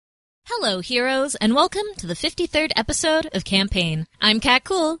Hello, heroes, and welcome to the 53rd episode of Campaign. I'm Kat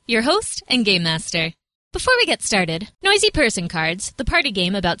Cool, your host and Game Master. Before we get started, Noisy Person Cards, the party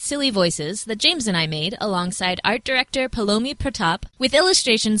game about silly voices that James and I made alongside art director Palomi Pratap with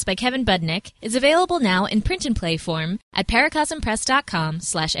illustrations by Kevin Budnick, is available now in print and play form at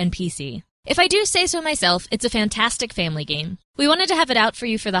paracosmpress.com/NPC. If I do say so myself, it's a fantastic family game. We wanted to have it out for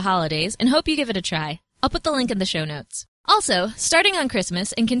you for the holidays and hope you give it a try. I'll put the link in the show notes. Also, starting on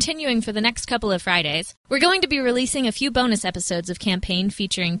Christmas and continuing for the next couple of Fridays, we're going to be releasing a few bonus episodes of Campaign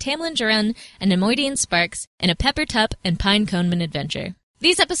featuring Tamlin Jarun and Nemoidian Sparks in a Pepper Tup and Pine Coneman adventure.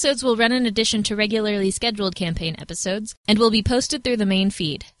 These episodes will run in addition to regularly scheduled Campaign episodes and will be posted through the main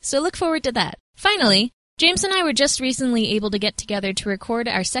feed, so look forward to that. Finally, James and I were just recently able to get together to record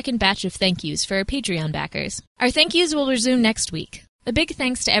our second batch of thank yous for our Patreon backers. Our thank yous will resume next week. A big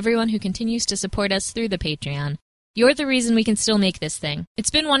thanks to everyone who continues to support us through the Patreon. You're the reason we can still make this thing. It's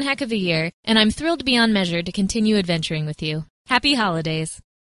been one heck of a year, and I'm thrilled beyond measure to continue adventuring with you. Happy holidays.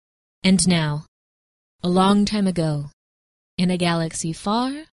 And now, a long time ago, in a galaxy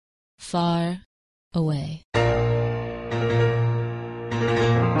far, far away.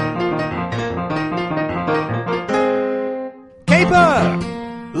 Caper!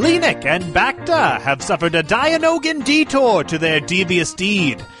 Lenik and Bacta have suffered a Dianogan detour to their devious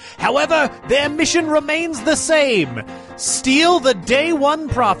deed. However, their mission remains the same. Steal the Day One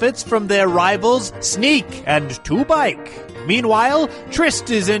profits from their rivals Sneak and Two Bike. Meanwhile,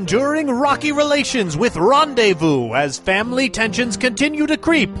 Trist is enduring rocky relations with Rendezvous as family tensions continue to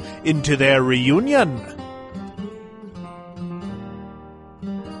creep into their reunion.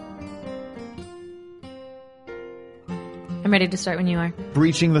 I'm ready to start when you are.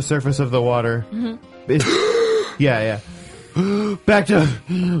 Breaching the surface of the water. Mm-hmm. Yeah. Back to...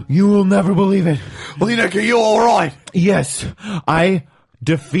 You will never believe it. Lenik, are you alright? Yes, I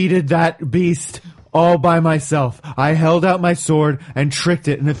defeated that beast all by myself. I held out my sword and tricked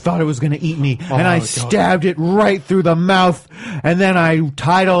it, and it thought it was going to eat me. And I stabbed it right through the mouth, and then I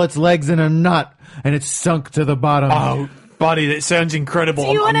tied all its legs in a knot, and it sunk to the bottom. Oh, buddy, that sounds incredible.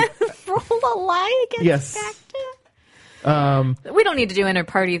 Do you want to roll a lie against Bacta? We don't need to do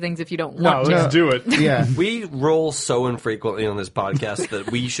inter-party things if you don't want to. Let's do it. Yeah. We roll so infrequently on this podcast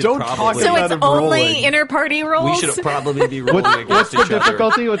that we should Don't probably... So it's only rolling. inter-party rolls? We should probably be rolling What's against the each other.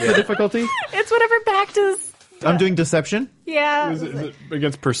 difficulty? What's the difficulty? It's whatever Bacta's... I'm doing deception. Yeah. Is it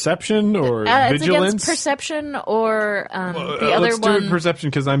against perception or It's vigilance? against perception or the other let's do one. it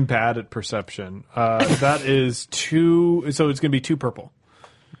perception because I'm bad at perception. That is 2, so it's going to be 2 purple.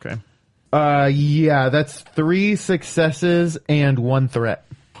 Okay. Yeah, that's 3 successes and 1 threat.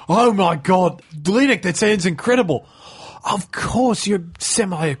 Oh my god, Lenik, that sounds incredible. Of course, you're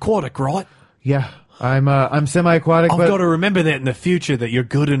semi-aquatic, right? Yeah, I'm semi-aquatic, I've but got to remember that in the future, that you're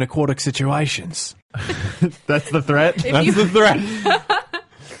good in aquatic situations. that's the threat. That's the threat.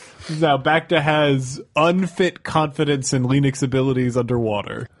 Now, Bacta has unfit confidence in Lenik's abilities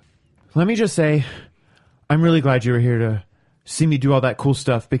underwater. Let me just say, I'm really glad you were here to see me do all that cool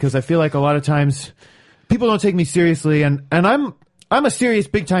stuff, because I feel like a lot of times people don't take me seriously, and I'm a serious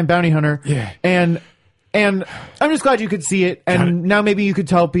big time bounty hunter. Yeah. And I'm just glad you could see it, and now maybe you could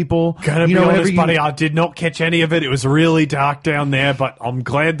tell people. Gotta you be know, honest, buddy, I did not catch any of it. It was really dark down there, but I'm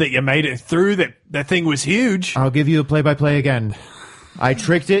glad that you made it through. That thing was huge. I'll give you the play-by-play again. I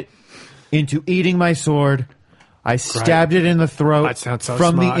tricked it into eating my sword. I stabbed it in the throat That sounds so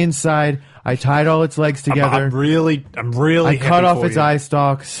from smart. the inside. I tied all its legs together. I'm really I cut happy off for its you. eye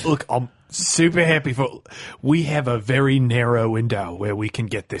stalks. Look, I'm super happy for... We have a very narrow window where we can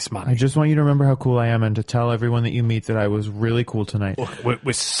get this money. I just want you to remember how cool I am, and to tell everyone that you meet that I was really cool tonight. Look,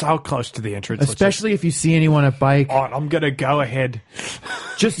 we're so close to the entrance. Especially if you see anyone at bike. All right, I'm going to go ahead.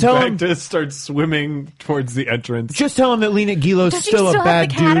 Just tell him. Bacta starts swimming towards the entrance. Just tell him that Lenik Gilo's Does he still a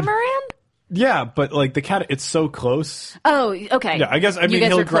bad have the dude. catamaran? Yeah, but like the cat, it's so close. Oh, okay. Yeah, I guess, I You mean, guys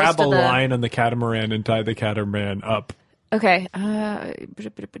he'll were close grab to a the- line on the catamaran and tie the catamaran up. Okay.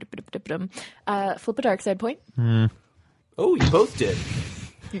 Flip a dark side point. Oh, you both did.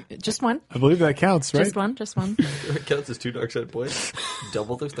 Just one. I believe that counts, right? Just one. It counts as 2 dark side points.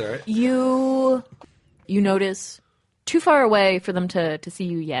 Double the threat. You notice too far away for them to see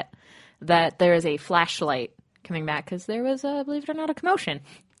you yet that there is a flashlight coming back because there was, believe it or not, a commotion.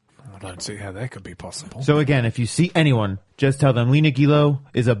 I don't see how that could be possible. So again, if you see anyone, just tell them Lenik Gilo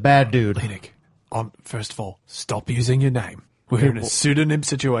is a bad dude. Lenik, first of all, stop using your name. We're in a pseudonym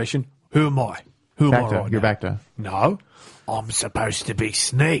situation. Who am I? Who am I right You're now? Bacta. No, I'm supposed to be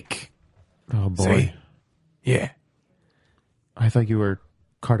Snake. Oh boy. See? Yeah. I thought you were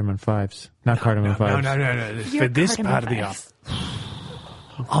Cardamom Fives. Not Cardamom Fives. No. You're For this Cardamom part of the Fives.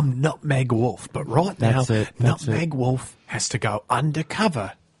 I'm Nutmeg Wolf, but right now, That's it. Nutmeg Wolf has to go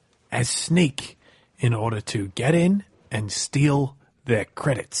undercover as Sneak in order to get in and steal their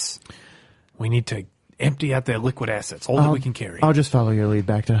credits. We need to empty out their liquid assets, all that we can carry. I'll just follow your lead,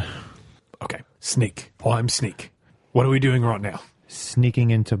 Bacta. Okay, Sneak. I'm Sneak. What are we doing right now?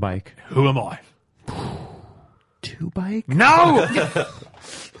 Sneaking into bike. Who am I? 2 bike? No!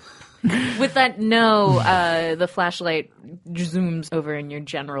 With that no, the flashlight zooms over in your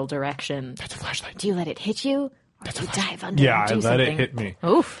general direction. That's a flashlight. Do you let it hit you? Or do you dive under Yeah, and I do let it something? hit me.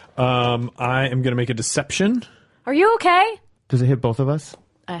 Oof. I am going to make a deception. Are you okay? Does it hit both of us?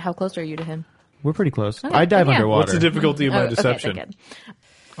 How close are you to him? We're pretty close. Okay, I dive yeah. underwater. What's the difficulty of my Oh, deception? Okay, good.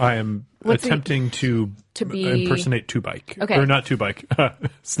 I am What's the- attempting to be- impersonate Two Bike. Okay. Or not Two Bike.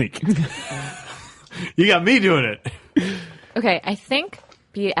 Sneak. You got me doing it. Okay, I think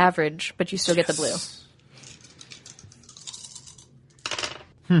be average, but you still get the blue.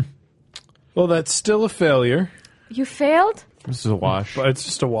 Well, that's still a failure, You failed? This is a wash. but it's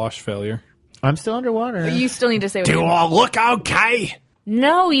just a wash failure. I'm still underwater. You still need to say what Do you I look okay?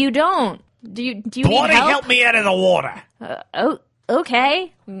 No, you don't. Do you need Bloody help? help me out of the water. Oh,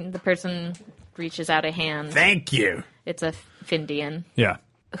 okay. The person reaches out a hand. Thank you. It's a Findian. Yeah.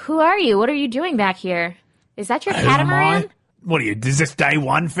 Who are you? What are you doing back here? Is that your Who am I? catamaran? What are you? Is this day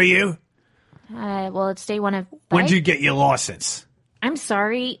one for you? Well, it's day one of When'd bike. you get your license? I'm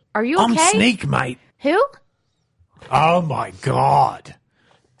sorry. Are you I'm okay? Sneak, mate. Who? Oh my god.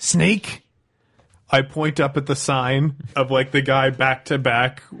 Sneak? I point up at the sign of like the guy back to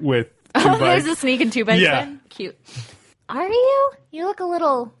back with Two Oh, there's Bike. a sneak and two bikes. Yeah. Then? Cute. Are you? You look a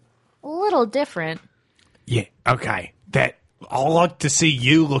little different. Yeah, okay. That I like to see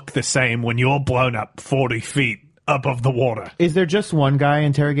you look the same when you're blown up 40 feet above the water. Is there just one guy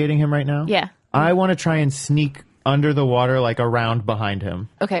interrogating him right now? Yeah. I want to try and sneak under the water, like around behind him.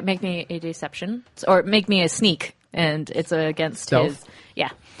 Okay, make me a deception, or make me a sneak, and it's against Stealth? his. Yeah,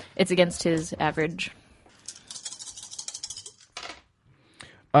 it's against his average.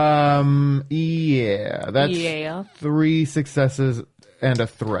 Yeah, that's Yeah. 3 successes and a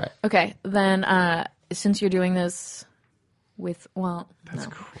threat. Okay, then since you're doing this with no.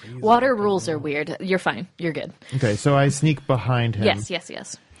 Water rules are weird. You're fine. You're good. Okay, so I sneak behind him.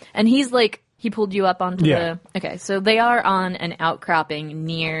 Yes. And he's like, he pulled you up onto Yeah. the. Okay, so they are on an outcropping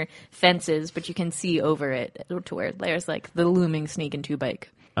near fences, but you can see over it to where there's like the looming sneak and two bike.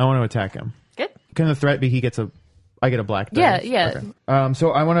 I want to attack him. Good. Can the threat be I get a black dice? Yeah. Okay.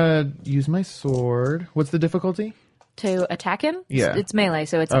 So I want to use my sword. What's the difficulty? To attack him? Yeah. It's melee,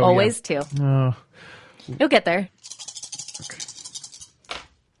 so it's Oh, always 2. Oh. You'll get there.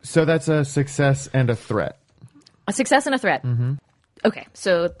 So that's a success and a threat. A success and a threat. Mm-hmm. Okay,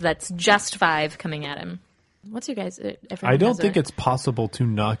 so that's just 5 coming at him. What's your guys? I don't think it's possible to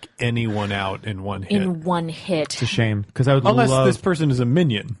knock anyone out in one hit. in one hit. It's a shame because I would Unless love. this person is a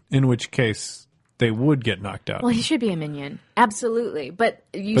minion, in which case they would get knocked out. Well, he should be a minion, absolutely. But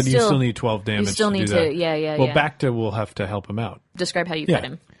you but still you still need 12 damage You still to need do to, that. yeah. Well, Bacta will have to help him out. Describe how you Yeah. cut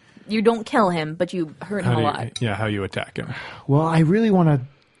him. You don't kill him, but you hurt him a lot. How you attack him. Well, I really want to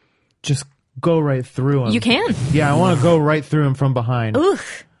just go right through him. You can. Yeah, I want to go right through him from behind.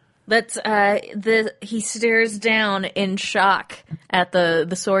 Oof. That's he stares down in shock at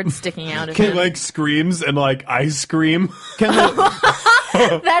the sword sticking out of He him. like screams and like I scream. Can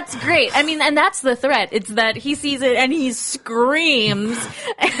the, That's great. I mean, and that's the threat. It's that he sees it and he screams,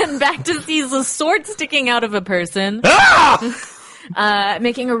 and Bacta sees a sword sticking out of a person,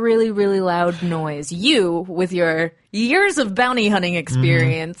 making a really, really loud noise. You, with your years of bounty hunting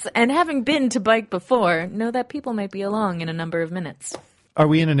experience and having been to bike before, know that people might be along in a number of minutes. are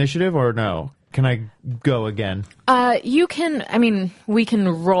we in initiative or no? Can I go again? You can. I mean, we can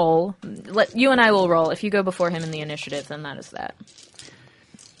roll. You and I will roll. If you go before him in the initiative, then that is that.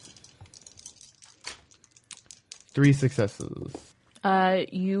 3 successes.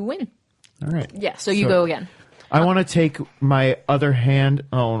 You win. All right. Yeah. So you go again. I want to take my other hand.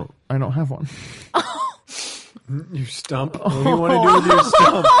 Oh, I don't have one. Your stump. What do you want to do with your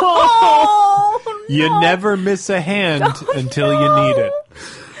stump? Oh, You never miss a hand until you need it.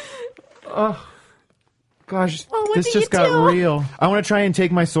 Gosh, what this did just you got do? real. I want to try and take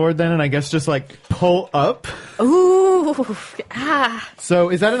my sword then, and I guess just like pull up. Ooh. So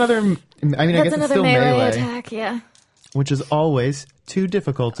is that another? I mean, I That's guess it's another still melee attack. Yeah. which is always 2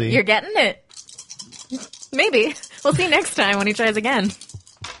 difficulty. You're getting it. Maybe. We'll see next time when he tries again.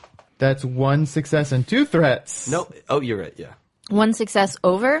 That's 1 success and 2 threats. Nope. Oh, you're right. Yeah. 1 success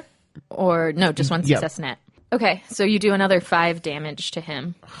over? Or, no, just 1 Yep. success net. Okay, so you do another 5 damage to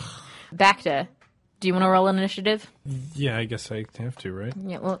him. Bacta, Do you want to roll an initiative? Yeah, I guess I have to, right?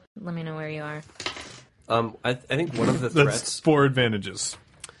 Yeah, well, let me know where you are. I think one of the That's threats, 4 advantages.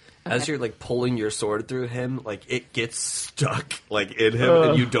 as you're like pulling your sword through him, like it gets stuck like in him,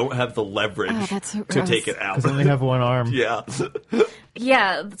 and you don't have the leverage that's so to gross. take it out. Because I only have one arm. Yeah.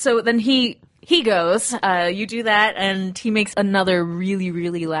 Yeah, so then he goes, you do that, and he makes another really,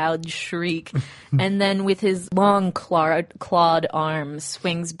 really loud shriek, and then with his long clawed arms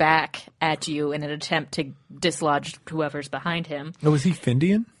swings back at you in an attempt to dislodge whoever's behind him. Oh, was he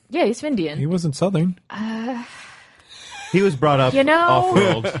Findian? Yeah, he's Findian. He wasn't Southern. He was brought up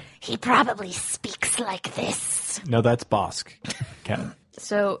off-world. He probably speaks like this. No, that's Bosk. Cat.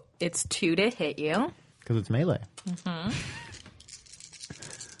 So it's 2 to hit you. Because it's melee.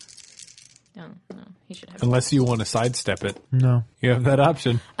 No, he should have. Unless you want to sidestep it. No. You have that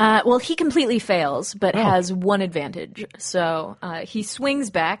option. Well, he completely fails, but has one advantage. So he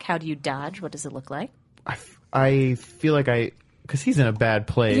swings back. How do you dodge? What does it look like? I feel like because he's in a bad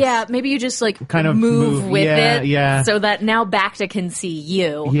place. Yeah, maybe you just like Kind of move with it, yeah. so that now Bacta can see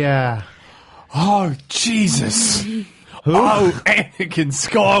you. Yeah. Oh, Jesus. Who? Oh, Anakin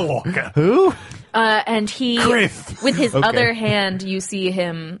Skywalker. Who? And he, Griff. with his Okay. other hand, you see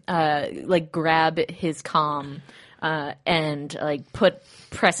him like grab his comm and like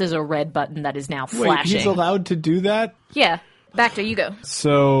presses a red button that is now Wait, flashing. he's allowed to do that? Yeah, Bacta, you go.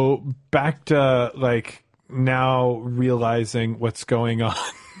 So back to like now realizing what's going on.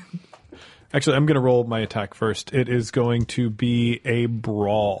 Actually, I'm going to roll my attack first. It is going to be a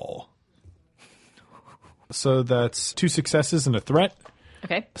brawl. So that's 2 successes and a threat.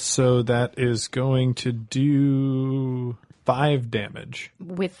 Okay, So that is going to do 5 damage.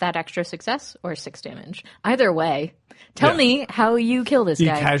 with that extra success or 6 damage. Either way, tell Yeah. me how you kill this He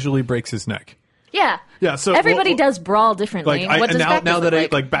guy. casually breaks his neck. Yeah. Yeah, so everybody well, does brawl differently. Like what does Bacta now look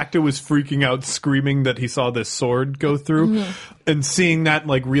that like? Bacta was freaking out, screaming that he saw this sword go through, and seeing that,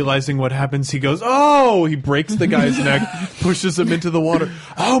 like realizing what happens, he goes, "Oh!" He breaks the guy's neck, pushes him into the water.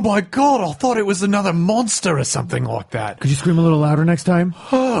 Oh my god! I thought it was another monster or something like that. Could you scream a little louder next time?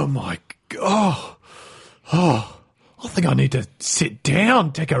 Oh my god! Oh, I think I need to sit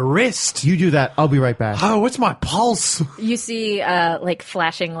down, take a rest. You do that. I'll be right back. Oh, what's my pulse? You see, like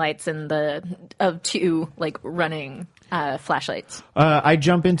flashing lights of 2 like running flashlights. I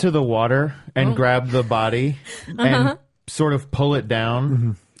jump into the water and grab the body and sort of pull it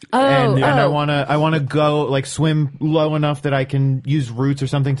down. And I want to go like swim low enough that I can use roots or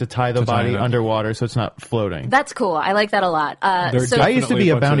something to tie the body it up. underwater so it's not floating. That's cool. I like that a lot. So I used to be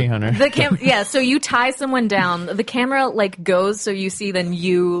a bounty hunter. yeah, so you tie someone down. The camera like goes, so you see then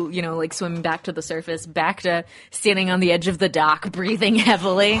you like swimming back to the surface, back to standing on the edge of the dock, breathing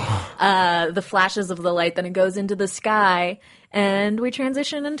heavily. The flashes of the light, then it goes into the sky, and we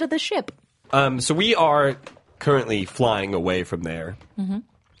transition into the ship. So we are currently flying away from there.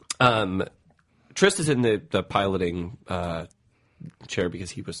 Trist is in the piloting chair because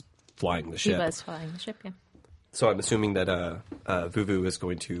he was flying the She ship. was flying the ship, yeah. So I'm assuming that Vuvu is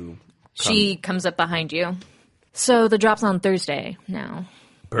going to She comes up behind you. So the drop's on Thursday now.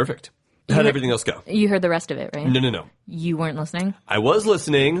 Perfect. How'd everything else go? You heard the rest of it, right? No. You weren't listening? I was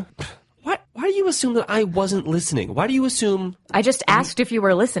listening. Why do you assume that I wasn't listening? Why do you assume... I just asked if you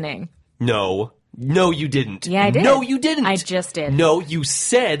were listening. No, you didn't. Yeah, I did. No, you didn't. I just did. No, you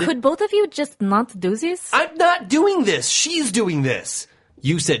said... Could both of you just not do this? I'm not doing this. She's doing this.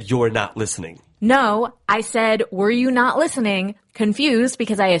 You said you're not listening. No, I said, were you not listening? Confused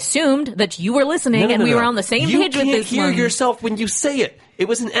because I assumed that you were listening and we were on the same page with this You one. can't hear yourself when you say it. It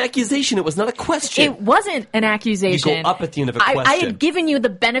was an accusation. It was not a question. It wasn't an accusation. You go up at the end of a I question. had given you the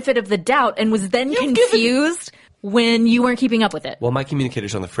benefit of the doubt and was then confused when you weren't keeping up with it. Well, my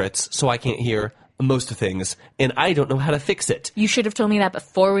communicator's on the fritz, so I can't hear most of things, and I don't know how to fix it. You should have told me that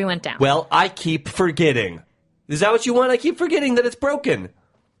before we went down. Well, I keep forgetting. Is that what you want? I keep forgetting that it's broken.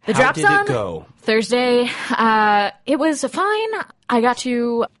 The How drop's did on it go? Thursday. It was fine. I got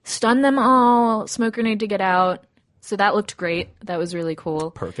to stun them all, smoke grenade to get out. So that looked great. That was really cool.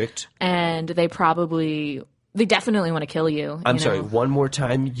 Perfect. And they definitely want to kill you. I'm sorry, one more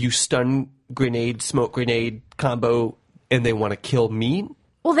time. You stun grenade, smoke grenade combo, and they want to kill me?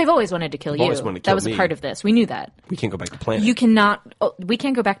 Well, they've always wanted to kill you. always wanted to kill That was me. a part of this. We knew that. We can't go back to planet. You cannot. Oh, we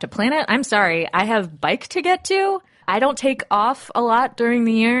can't go back to planet. I'm sorry. I have bike to get to. I don't take off a lot during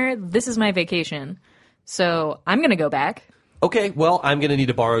the year. This is my vacation. So I'm going to go back. Okay, well, I'm going to need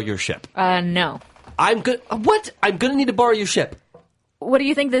to borrow your ship. No. What? I'm going to need to borrow your ship. What do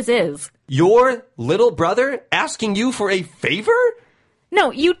you think this is? Your little brother asking you for a favor? No,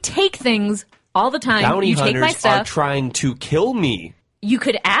 you take things all the time. Bounty you take my hunters are stuff. trying to kill me. You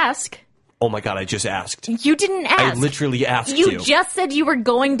could ask. Oh my god, I just asked. You didn't ask. I literally asked You just said you were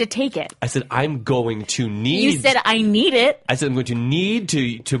going to take it. I said, I'm going to need... You said, I need it. I said, I'm going to need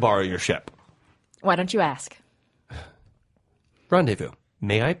to borrow your ship. Why don't you ask? Rendezvous.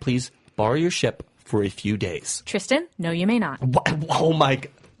 May I please borrow your ship for a few days? Tristan, no, you may not. Oh my...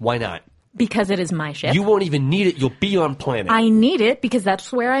 Why not? Because it is my ship. You won't even need it. You'll be on planet. I need it because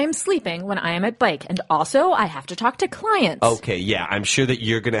that's where I am sleeping when I am at Bike. And also, I have to talk to clients. Okay, yeah. I'm sure that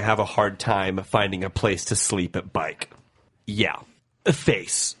you're going to have a hard time finding a place to sleep at Bike. Yeah. A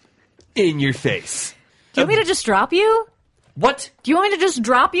face. In your face. Do you want me to just drop you? What? Do you want me to just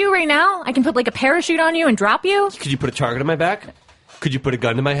drop you right now? I can put like a parachute on you and drop you? Could you put a target on my back? Could you put a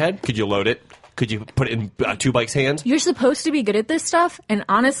gun to my head? Could you load it? Could you put it in two Bike's hand? You're supposed to be good at this stuff, and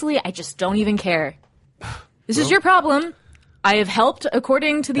honestly, I just don't even care. This is your problem. I have helped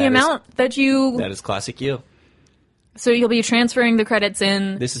according to the amount that you... That is classic you. So you'll be transferring the credits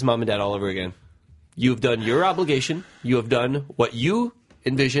in... This is mom and dad all over again. You've done your obligation. You have done what you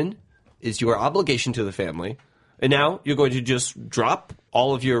envision is your obligation to the family. And now you're going to just drop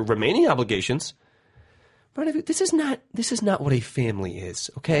all of your remaining obligations. But this is not what a family is,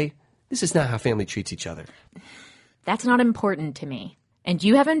 okay? This is not how family treats each other. That's not important to me. And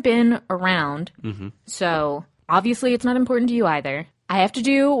you haven't been around, so obviously it's not important to you either. I have to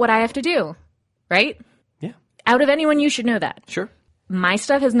do what I have to do, right? Yeah. Out of anyone, you should know that. Sure. My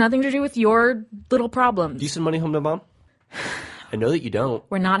stuff has nothing to do with your little problems. Do you send money home to mom? I know that you don't.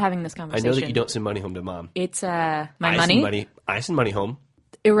 We're not having this I conversation. know that you don't send money home to mom. It's, my I money? I send money home.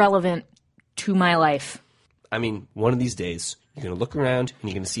 Irrelevant to my life. I mean, one of these days, you're going to look around and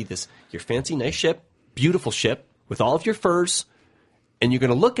you're going to see your fancy, nice ship, beautiful ship, with all of your furs, and you're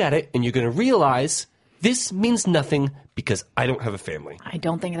going to look at it and you're going to realize this means nothing because I don't have a family. I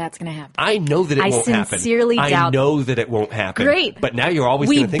don't think that's going to happen. I know that it won't happen. I sincerely doubt. I know that it won't happen. Great. But now you're always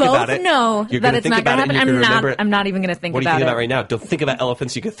going to think about it. We both know You're that it's not going to happen. I'm not even going to think about it. What are you thinking about right now? Don't think about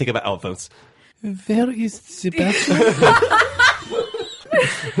elephants. You can think about elephants. Where is Sebastian?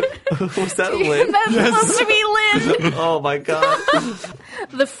 Was that a Lynn? That's supposed to be Lynn. Oh my god.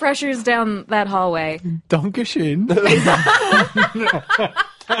 The freshers down that hallway. Dankeschön.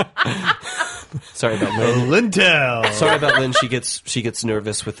 Sorry about Lynn. Lintel. Sorry about Lynn. She gets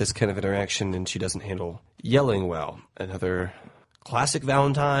nervous with this kind of interaction, and she doesn't handle yelling well. Another classic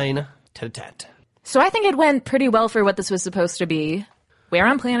Valentine tete-a-tete. So I think it went pretty well for what this was supposed to be. Where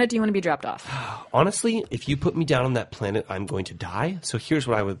on planet do you want to be dropped off? Honestly, if you put me down on that planet, I'm going to die. So here's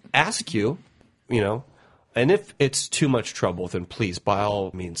what I would ask you, and if it's too much trouble, then please, by all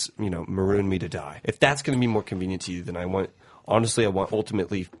means, maroon me to die. If that's going to be more convenient to you, then I want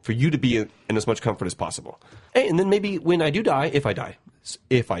ultimately for you to be in as much comfort as possible. And then maybe when I do die, if I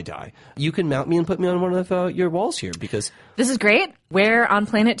die, you can mount me and put me on one of your walls here because... This is great. Where on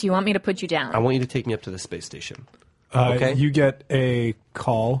planet do you want me to put you down? I want you to take me up to the space station. Okay. You get a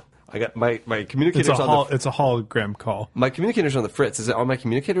call. I got my communicator's It's a hologram call. My communicator's on the fritz. Is it on my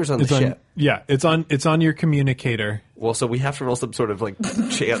communicator or on the ship? Yeah, it's on your communicator. Well, so we have to roll some sort of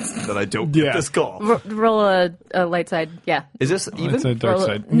chance that I don't get this call. Roll a light side. Yeah. Is this even? It's a dark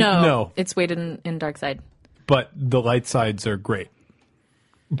side. No. It's weighted in dark side. But the light sides are great.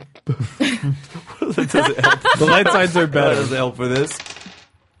 That doesn't help. The light sides are That better. doesn't help for this.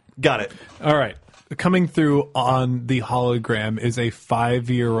 Got it. All right. Coming through on the hologram is a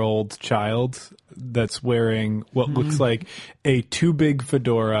 5-year-old child that's wearing what looks like a too big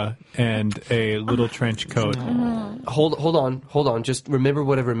fedora and a little trench coat. Hold on. Just remember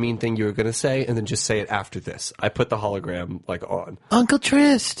whatever mean thing you were going to say, and then just say it after this. I put the hologram on. Uncle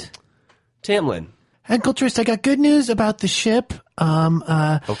Trist. Tamlin. Uncle Trist, I got good news about the ship.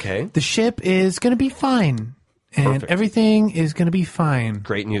 Okay. The ship is going to be fine. And Perfect. everything is going to be fine.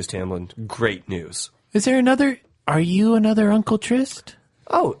 Great news, Tamlin. Great news. Is there another... Are you another Uncle Trist?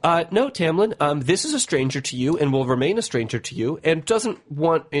 Oh, no, Tamlin. This is a stranger to you and will remain a stranger to you and doesn't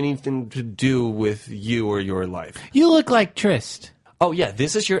want anything to do with you or your life. You look like Trist. Oh, yeah,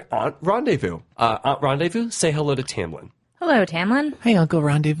 this is your Aunt Rendezvous. Aunt Rendezvous, say hello to Tamlin. Hello, Tamlin. Hey, Uncle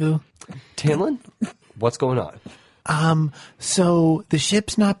Rendezvous. Tamlin, what's going on? So the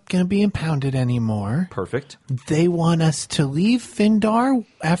ship's not going to be impounded anymore. Perfect. They want us to leave Findar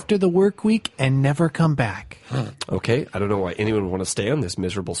after the work week and never come back. Okay, I don't know why anyone would want to stay on this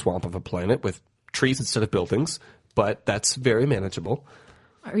miserable swamp of a planet with trees instead of buildings, but that's very manageable.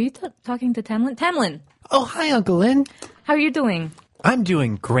 Are you talking to Tamlin? Tamlin, Oh, hi, Uncle Lynn. how are you doing? I'm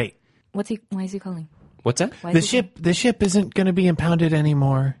doing great. Why is he calling? What's that? Why The is he ship isn't going to be impounded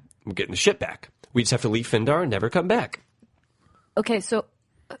anymore. We're getting the ship back. We just have to leave Findar and never come back. Okay, so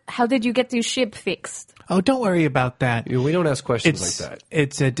how did you get your ship fixed? Oh, don't worry about that. We don't ask questions It's like that.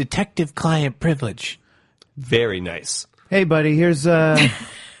 it's a detective-client privilege. Very nice. Hey, buddy, here's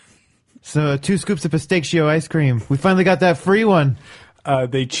so 2 scoops of pistachio ice cream. We finally got that free one.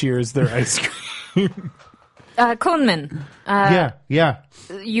 They cheers their ice cream. Coleman, Yeah.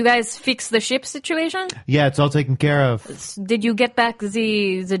 you guys fix the ship situation? Yeah, it's all taken care of. Did you get back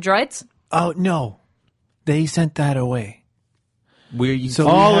the droids? Oh, no. They sent that away. So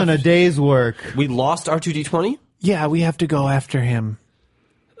All we in a have- day's work. We lost R2-D20? Yeah, we have to go after him.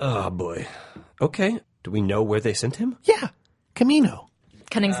 Oh, boy. Okay. Do we know where they sent him? Yeah, Camino.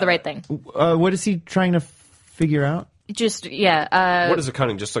 Cunning's the right thing. What is he trying to figure out? Just, yeah, What is it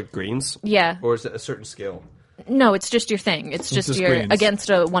cunning? Just like greens? yeah. Or is it a certain scale? No, it's just your thing. It's just just your greens. against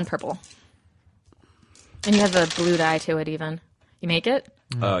a 1 purple. And you have a blue die to it even. You make it?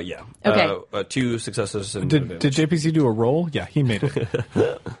 Yeah. Okay. 2 successes and Did JPC do a roll? Yeah, he made it.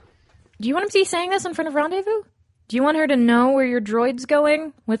 Do you want him to be saying this in front of Rendezvous? Do you want her to know where your droid's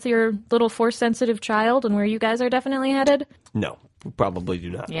going with your little force-sensitive child and where you guys are definitely headed? No, we probably do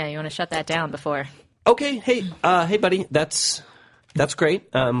not. Yeah, you want to shut that down before. Okay, hey, buddy, that's great.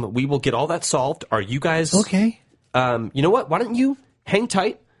 We will get all that solved. Are you guys Okay. You know what? Why don't you hang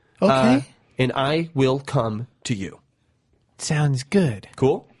tight? Okay. And I will come to you. Sounds good.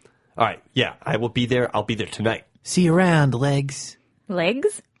 Cool. All right. Yeah, I will be there. I'll be there tonight. See you around, legs.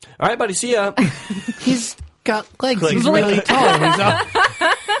 Legs? All right, buddy. See ya. He's got legs. Legs. He's really tall. He's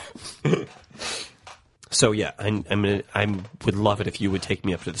up. So yeah, I would love it if you would take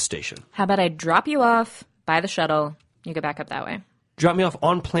me up to the station. How about I drop you off by the shuttle? You go back up that way. Drop me off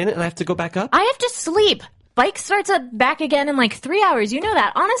on planet, and I have to go back up. I have to sleep. Bike starts up back again in like 3 hours. You know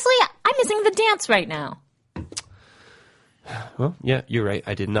that. Honestly, I'm missing the dance right now. Well, yeah, you're right.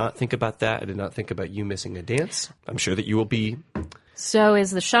 I did not think about that. I did not think about you missing a dance. I'm sure that you will be. So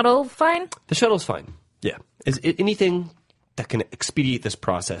is the shuttle fine? The shuttle's fine. Yeah. Anything that can expedite this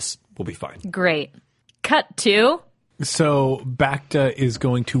process will be fine. Great. Cut to... So Bacta is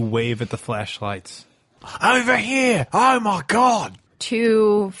going to wave at the flashlights. Over here! Oh my god!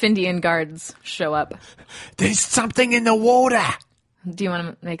 2 Findian guards show up. There's something in the water! Do you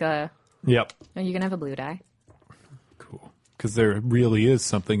want to make a... Yep. Are you going to have a blue die? Cool. Because there really is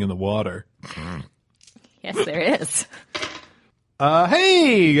something in the water. Yes, there is.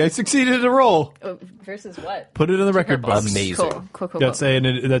 Hey! I succeeded at a roll. Versus what? Put it in the record Purples. books. Amazing. Cool. That's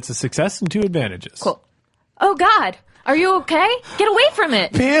a success and 2 advantages. Cool. Oh, God. Are you okay? Get away from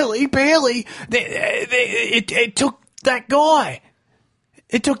it. Barely. It took that guy.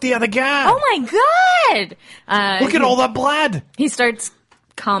 It took the other guy. Oh, my God. Look at all that blood. He starts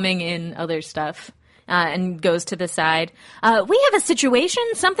calming in other stuff and goes to the side. We have a situation.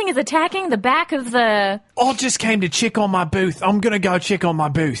 Something is attacking the back of the... I just came to check on my booth. I'm going to go check on my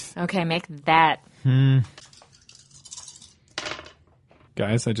booth. Okay, make that.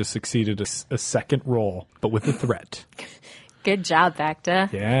 Guys, I just succeeded a second roll, but with a threat. Good job,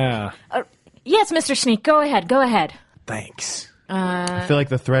 Bacta. Yeah. Yes, Mr. Sneak, go ahead. Thanks. I feel like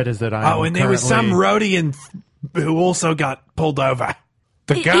the threat is that I'm and there was some currently- Rhodian who also got pulled over.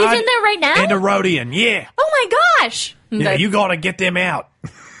 The He's guard in there right now? and a Rhodian, yeah. Oh my gosh! Yeah, you got to get them out.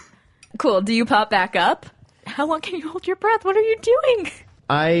 Cool, do you pop back up? How long can you hold your breath? What are you doing?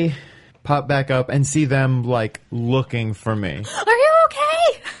 I pop back up and see them, like, looking for me. Are you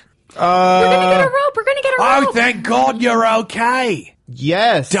okay? We're gonna get a rope, Oh, thank God you're okay.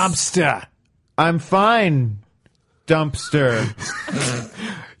 Yes. Dumpster. I'm fine. Dumpster.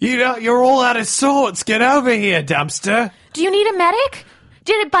 You're all out of sorts. Get over here, Dumpster. Do you need a medic?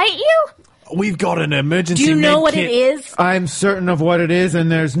 Did it bite you? We've got an emergency Do you know med what kit. it is? I'm certain of what it is, and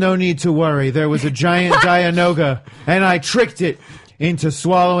there's no need to worry. There was a giant Dianoga, and I tricked it into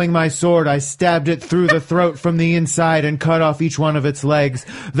swallowing my sword. I stabbed it through the throat from the inside and cut off each one of its legs.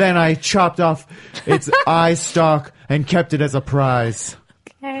 Then I chopped off its eye stalk and kept it as a prize.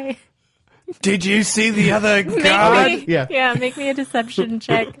 Okay. Did you see the other guard? Yeah. Make me a deception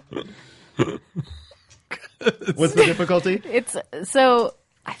check. What's the difficulty? It's so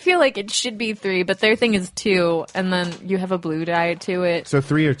I feel like it should be 3, but their thing is 2, and then you have a blue die to it. So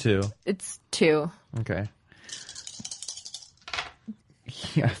 3 or 2? It's 2. Okay.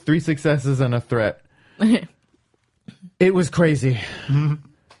 Yeah, 3 successes and a threat. It was crazy.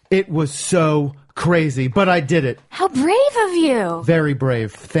 It was so crazy, but I did it. How brave of you! Very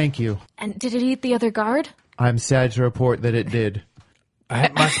brave. Thank you. And did it eat the other guard? I'm sad to report that it did.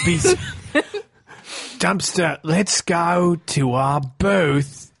 That must be... Dumpster, let's go to our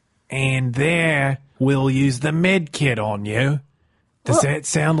booth, and there we'll use the med kit on you. Does that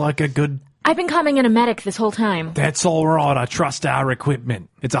sound like a good I've been coming in a medic this whole time. That's all right. I trust our equipment.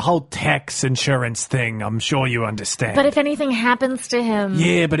 It's a whole tax insurance thing. I'm sure you understand. But if anything happens to him,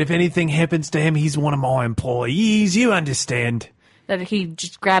 Yeah, but if anything happens to him, he's one of my employees. You understand. that he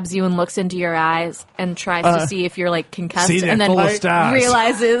just grabs you and looks into your eyes and tries to see if you're like concussed, See, they're and then full of stars.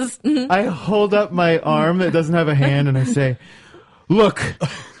 realizes. I hold up my arm that doesn't have a hand and I say, look,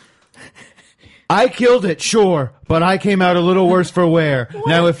 I killed it, sure, but I came out a little worse for wear.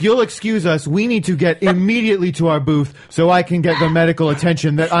 Now, if you'll excuse us, we need to get immediately to our booth so I can get the medical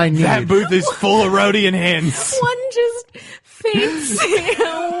attention that I need. That booth is full of Rhodian hens. One just faints.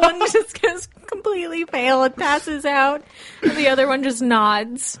 One just goes completely pale and passes out. And the other one just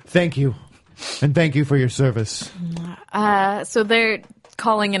nods. Thank you. And thank you for your service. So they're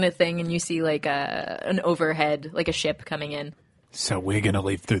calling in a thing, and you see like an overhead, like a ship coming in. So we're going to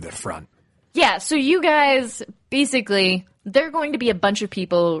leave through the front. Yeah, so you guys, basically, there are going to be a bunch of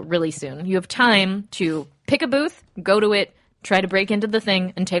people really soon. You have time to pick a booth, go to it, try to break into the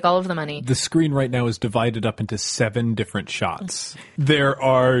thing, and take all of the money. The screen right now is divided up into 7 different shots. There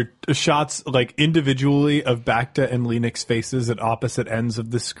are shots like individually of Bacta and Lennox faces at opposite ends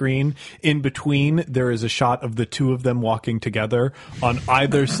of the screen. In between, there is a shot of the two of them walking together. On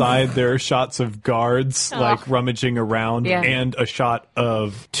either side, there are shots of guards like rummaging around, Yeah. and a shot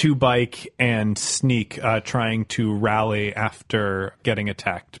of Two Bike and Sneak trying to rally after getting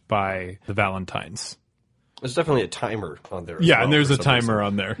attacked by the Valentines. There's definitely a timer on there. as Yeah, well and there's for a some timer reason.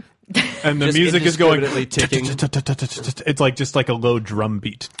 on there. And the Just music is going indiscriminately ticking. It's like just like a low drum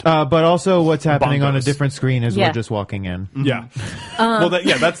beat. But also what's happening on a Bongos. different screen is Yeah. we're just walking in. Yeah. Well,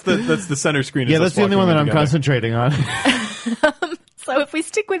 that's the center screen. Yeah, is that's us the only walking one that I'm together. concentrating on. So if we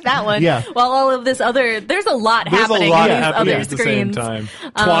stick with that one, Yeah. while all of this other, there's a lot There's happening a lot on these happening other at the same screens. time.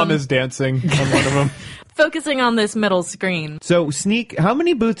 Twam is dancing on one of them. Focusing on this middle screen. So Sneak, how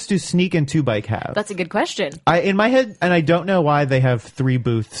many booths do Sneak and Two Bike have? That's a good question. In my head, and I don't know why they have 3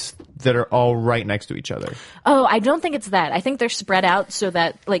 booths that are all right next to each other. Oh, I don't think it's that. I think they're spread out so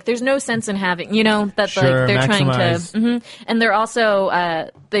that like there's no sense in having, you know, that Sure, like they're trying maximize. to, and they're also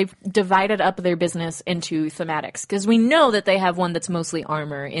they've divided up their business into thematics because we know that they have one that's mostly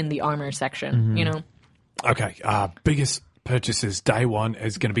armor in the armor section. You know, Okay, biggest purchases day one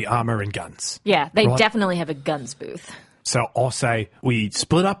is going to be armor and guns. yeah, they Right. definitely have a guns booth. So I'll say we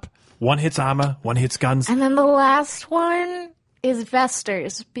split up. One hits armor, one hits guns. And then the last one is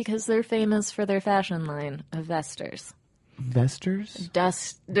Vesters because they're famous for their fashion line of Vesters. Vesters?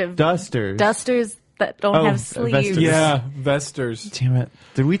 Dusters Dusters. that don't Oh, have sleeves. Vesters. Yeah, Vesters. Damn it.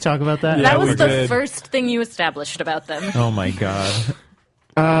 Did we talk about that? That Yeah, was we the did. first thing you established about them. Oh my god.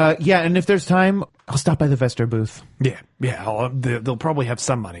 Yeah, and if there's time, I'll stop by the Vester booth. Yeah. They'll probably have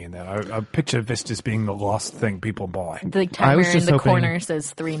some money in there. I picture Vistas being the last thing people buy. The I timer was in just the hoping- corner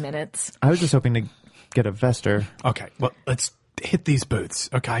says 3 minutes. I was just hoping to get a Vester. Okay, well, let's hit these booths,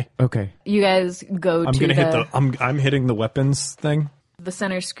 okay? Okay. You guys go I'm to gonna hit the I'm hitting the weapons thing. the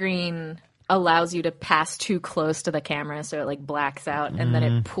center screen allows you to pass too close to the camera so it like blacks out and then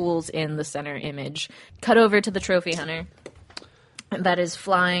it pulls in the center image. Cut over to the trophy hunter. That is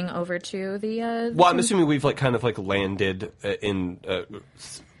flying over to the Well, I'm assuming we've like kind of like landed in a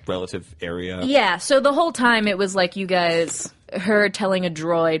relative area. Yeah, so the whole time it was like you guys, her telling a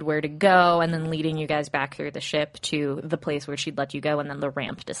droid where to go and then leading you guys back through the ship to the place where she'd let you go and then the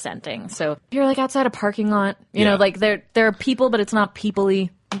ramp descending. So you're like outside a parking lot, you know, Yeah. like there are people, but it's not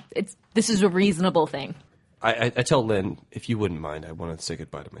people-y. This is a reasonable thing. I tell Lynn, if you wouldn't mind, I wanted to say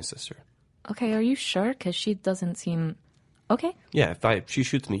goodbye to my sister. Okay, are you sure? Because she doesn't seem... Okay, Yeah, if she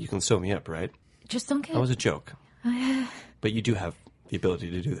shoots me, you can sew me up, right? just don't get... That was a joke. But you do have the ability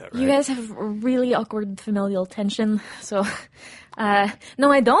to do that, right? You guys have really awkward familial tension, so...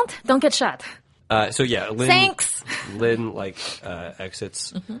 no, I don't. Don't get shot. So yeah, Lynn. Thanks! Lynn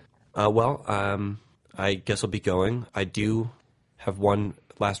exits. I guess I'll be going. I do have one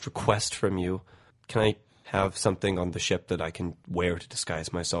last request from you. Can I have something on the ship that I can wear to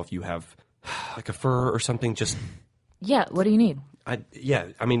disguise myself? You have like a fur or something. Just Yeah, what do you need?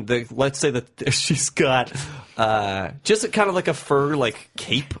 let's say that she's got just kind of like a fur like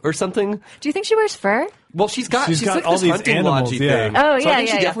cape or something. Do you think she wears fur? Well, she's got got like all this these hunting animals, lodgy yeah. thing. Oh, So yeah, I think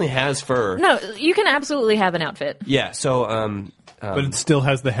yeah, she yeah. definitely has fur. No, you can absolutely have an outfit. Yeah. So But it still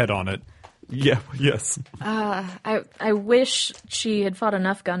has the head on it. yeah. Yes. I wish she had fought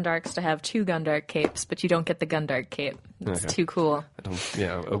enough Gundarks to have 2 Gundark capes, but you don't get the Gundark cape. It's Okay. too cool.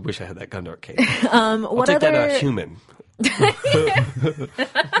 I wish I had that Gundar cape. What I'll take other? that human.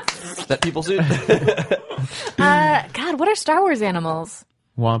 That people suit. God, what are Star Wars animals?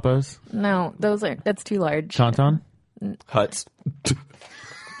 Wampas? No, that's too large. Tauntaun? Huts.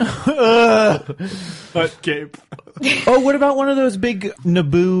 Hut cape. Oh, what about one of those big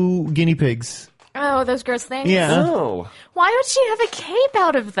Naboo guinea pigs? Oh, those gross things? Yeah. Oh. Why would she have a cape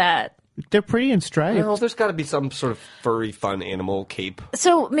out of that? They're pretty and striped. Well, there's got to be some sort of furry, fun animal cape.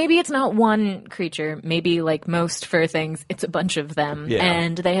 So maybe it's not one creature. Maybe like most fur things, it's a bunch of them. Yeah.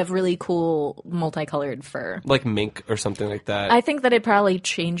 And they have really cool multicolored fur. Like mink or something like that. I think that it probably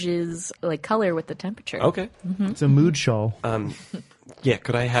changes like color with the temperature. Okay. It's a mood shawl. Yeah,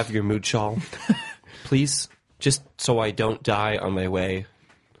 could I have your mood shawl? Please? Just so I don't die on my way.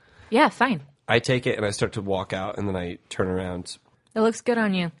 Yeah, fine. I take it and I start to walk out, and then I turn around. It looks good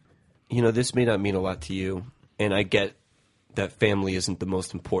on you. You know, this may not mean a lot to you, and I get that family isn't the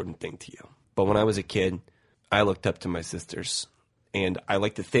most important thing to you. But when I was a kid, I looked up to my sisters, and I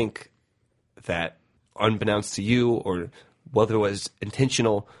like to think that unbeknownst to you, or whether it was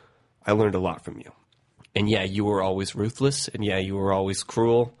intentional, I learned a lot from you. And yeah, you were always ruthless, and yeah, you were always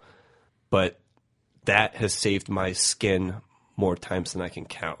cruel, but that has saved my skin more times than I can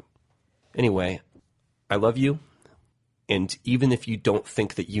count. Anyway, I love you. And even if you don't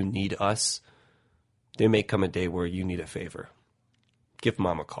think that you need us, there may come a day where you need a favor. Give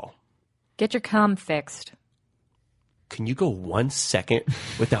Mom a call. Get your comm fixed. Can you go 1 second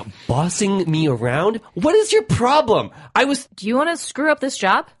without bossing me around? What is your problem? Do you want to screw up this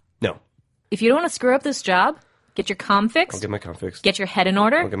job? No. If you don't want to screw up this job, get your comm fixed. I'll get my comm fixed. Get your head in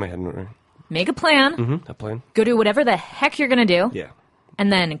order. I'll get my head in order. Make a plan. Mm-hmm. That plan? Go do whatever the heck you're going to do. Yeah.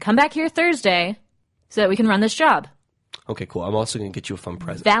 And then come back here Thursday so that we can run this job. Okay, cool. I'm also going to get you a fun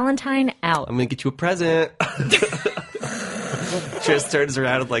present. Valentine out. I'm going to get you a present. Just turns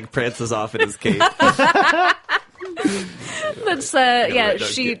around and like prances off in his cape. That's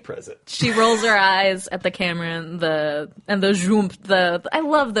yeah. Present. She rolls her eyes at the camera and the zoom. I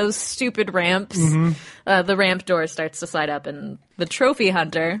love those stupid ramps. Mm-hmm. The ramp door starts to slide up and the trophy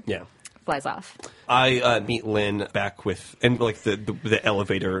hunter Yeah. flies off. I meet Lynn back with and like the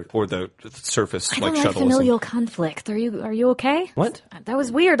elevator or the surface I like don't like shuttle. familial conflict. Are you okay? What? That was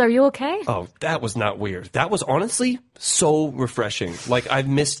weird. Are you okay? Oh, that was not weird. That was honestly so refreshing. Like I've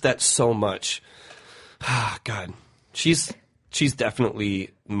missed that so much. God, she's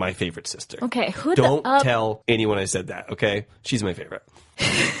definitely my favorite sister. Okay, Don't tell anyone I said that. Okay, she's my favorite.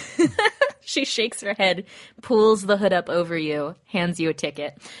 She shakes her head, pulls the hood up over you, hands you a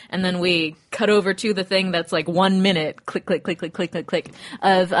ticket, and then we cut over to the thing that's like 1 minute, click, click, click, click, click, click, click,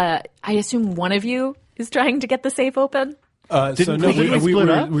 of, I assume one of you is trying to get the safe open? So no, we split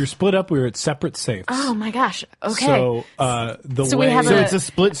up? we were split up. We were at separate safes. Oh my gosh, okay. So So we have So it's a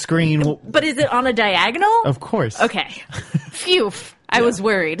split screen. But is it on a diagonal? Of course. Okay. Phew. I was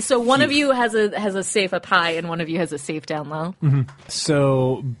worried. So one of you has a safe up high and one of you has a safe down low.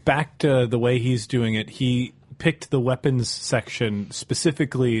 So back to the way he's doing it, he picked the weapons section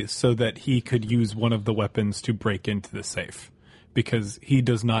specifically so that he could use one of the weapons to break into the safe, because he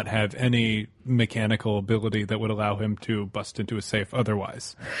does not have any mechanical ability that would allow him to bust into a safe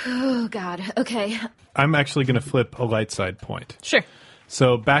otherwise. Oh God. Okay. I'm actually going to flip a light side point. Sure.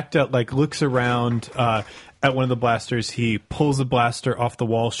 So Bacta like looks around at one of the blasters. He pulls a blaster off the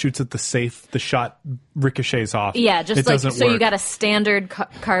wall, shoots at the safe. The shot ricochets off. Yeah, just it like doesn't so work. you got a standard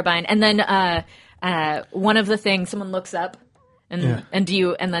carbine, and then one of the things someone looks up, and Yeah.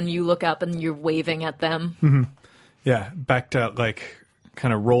 and then you look up and you're waving at them. Mm-hmm. Yeah, Bacta like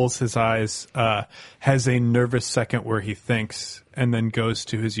kind of rolls his eyes, has a nervous second where he thinks, and then goes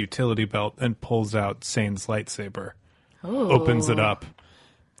to his utility belt and pulls out Sane's lightsaber, opens it up,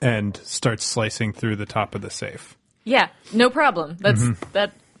 and starts slicing through the top of the safe. Yeah, no problem.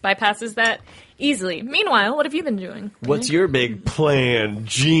 That bypasses that easily. Meanwhile, what have you been doing? What's your big plan,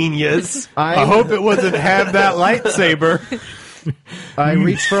 genius? I hope it wasn't have that lightsaber. I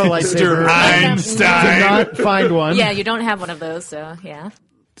reached for a lightsaber. Einstein. Did not find one. Yeah, you don't have one of those, so yeah.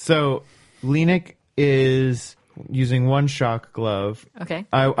 So, Lenik is using one shock glove. Okay.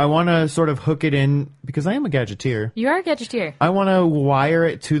 I want to sort of hook it in, because I am a gadgeteer. You are a gadgeteer. I want to wire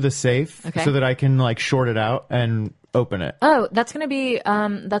it to the safe Okay. so that I can like short it out and open it. Oh, that's going to be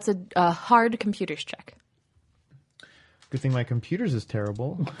that's a hard computers check. Good thing my computer's is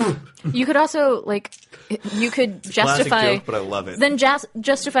terrible. You could also you could justify Classic joke, but I love it. Then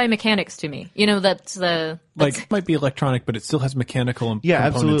justify mechanics to me. You know that's the Like, might be electronic, but it still has mechanical Yeah,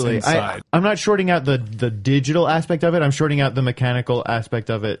 components absolutely. inside. I'm not shorting out the digital aspect of it. I'm shorting out the mechanical aspect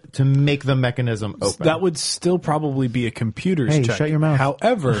of it to make the mechanism open. That would still probably be a computer's Hey, check. shut your mouth.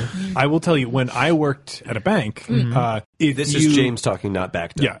 However, I will tell you, when I worked at a bank, if This you, is James talking, not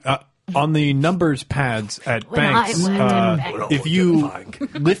back to. Yeah. On the numbers pads at When I banks, worked at a bank. if you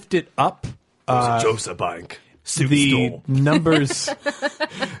lift it up, Joseph Bank. the numbers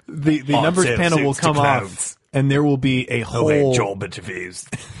the numbers sales panel will to come clowns. off, and there will be a hole.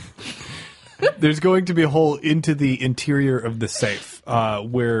 There's going to be a hole into the interior of the safe,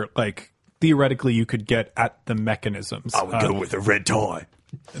 where, like, theoretically you could get at the mechanisms. I would go with a red tie.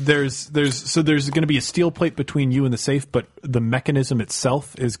 There's going to be a steel plate between you and the safe, but the mechanism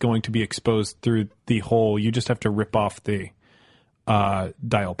itself is going to be exposed through the hole. You just have to rip off the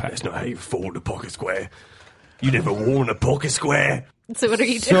dial pad. That's not how you fold a pocket square. You never worn a pocket square. So what are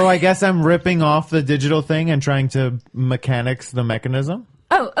you doing? So I guess I'm ripping off the digital thing and trying to mechanics the mechanism.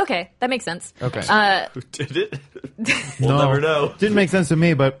 Oh, okay. That makes sense. Okay. Did it? We'll never know. Didn't make sense to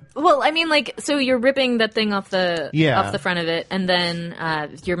me, but Well, I mean, like, so you're ripping that thing off the Yeah. off the front of it, and then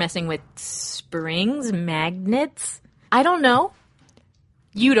you're messing with springs, magnets. I don't know.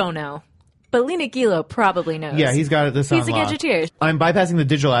 You don't know. But Lena Gilo probably knows. yeah, he's got this He's a unlocked. gadgeteer. I'm bypassing the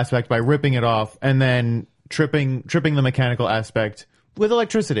digital aspect by ripping it off and then tripping the mechanical aspect with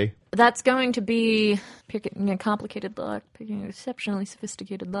electricity. That's going to be picking a complicated lock, picking an exceptionally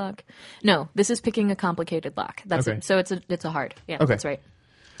sophisticated lock. No, this is picking a complicated lock. That's Okay. it. So it's a hard. Yeah, Okay. that's right.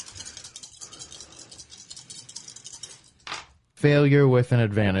 Failure with an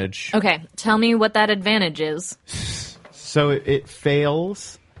advantage. Okay, tell me what that advantage is. So it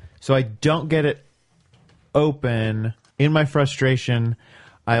fails. So I don't get it open. In my frustration,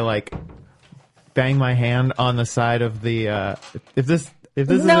 I like bang my hand on the side of the. If this No,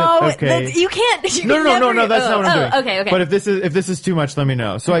 isn't okay. you can't. You No, that's not what I'm doing. Okay. But if this is too much, let me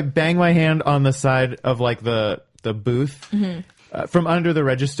know. So I bang my hand on the side of like the booth. Mm-hmm. From under the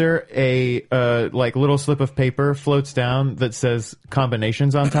register, a like little slip of paper floats down that says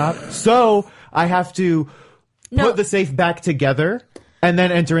combinations on top. So I have to put the safe back together and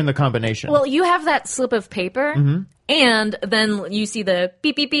then enter in the combination. Well, you have that slip of paper, Mm-hmm. and then you see the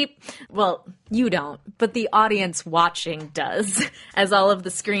beep, beep, beep. Well, you don't, but the audience watching does, as all of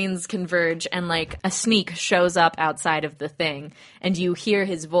the screens converge and, like, a sneak shows up outside of the thing, and you hear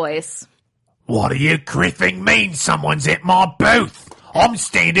his voice. What do you griffing mean someone's at my booth? I'm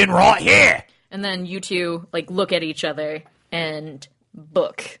standing right here. And then you two, like, look at each other and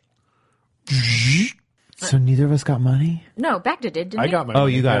book. So neither of us got money? No, Bacta did, didn't I he? got my. Oh,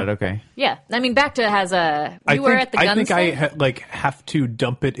 you got it. Okay. Yeah, I mean, Bacta has a... I You were at the guns I think thing? I have to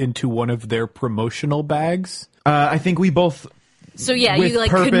dump it into one of their promotional bags. I think we both, So, yeah, with you,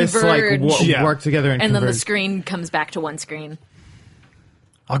 like, purpose, converge, Yeah. work together and and then the converge. screen comes back to one screen.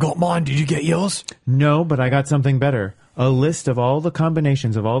 I got mine. Did you get yours? No, but I got something better. A list of all the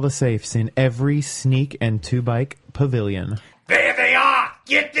combinations of all the safes in every sneak and two-bike pavilion. There they are.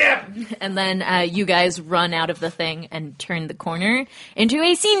 Get them. And then you guys run out of the thing and turn the corner into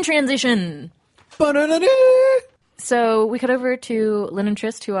a scene transition. So we cut over to Lynn and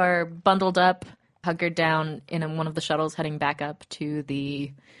Trist, who are bundled up, hunkered down in one of the shuttles heading back up to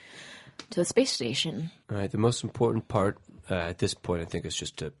the space station. All right, the most important part at this point, I think, is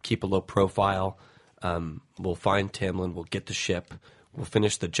just to keep a low profile. We'll find Tamlin, we'll get the ship, we'll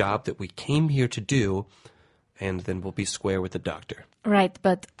finish the job that we came here to do, and then we'll be square with the doctor. Right,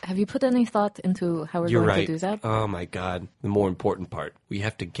 but have you put any thought into how we're You're going right. to do that? Oh my God, the more important part. We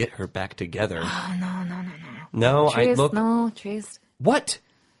have to get her back together. Oh, no. No, Trist. What?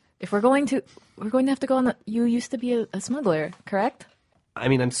 If we're going to have to go on the... You used to be a smuggler, correct? I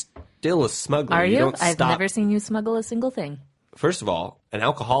mean, I'm still a smuggler. Are you? Don't I've stop. never seen you smuggle a single thing. First of all, an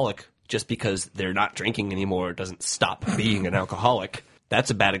alcoholic, just because they're not drinking anymore, doesn't stop being an alcoholic. That's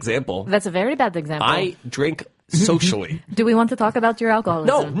a bad example. That's a very bad example. I drink socially. Do we want to talk about your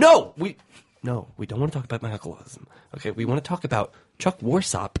alcoholism? No, we don't want to talk about my alcoholism. Okay, we want to talk about Chuck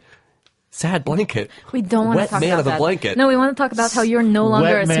Warsop, sad blanket. We don't want wet to talk man about of the that. blanket. No, we want to talk about how you're no longer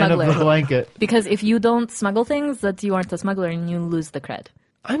Wet a man smuggler. of the blanket. Because if you don't smuggle things, that you aren't a smuggler and you lose the cred.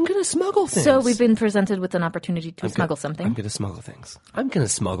 I'm gonna smuggle things. So we've been presented with an opportunity to smuggle something. I'm gonna smuggle things. I'm gonna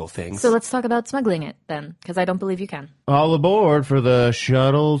smuggle things. So let's talk about smuggling it then, because I don't believe you can. All aboard for the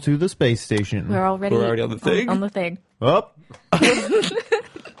shuttle to the space station. We're already on the thing. On the thing. Up.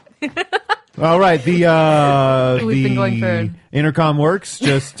 All right, the We've been going for- intercom works.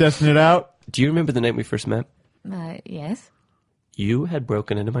 Just testing it out. Do you remember the night we first met? Yes, You had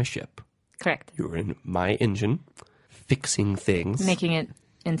broken into my ship. correct. You were in my engine, fixing things. Making it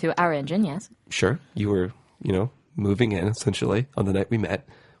into our engine, yes. Sure, you were, moving in essentially on the night we met,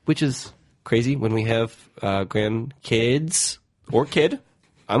 which is crazy when we have grandkids or kid.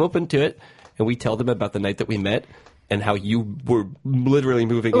 I'm open to it, and we tell them about the night that we met and how you were literally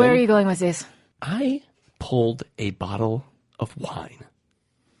moving Where in. are you going with this? I pulled a bottle of wine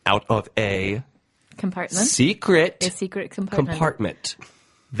out of a Compartment? secret A secret compartment. compartment.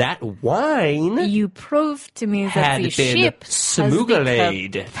 that wine You proved to me that had the been ship smuggled has the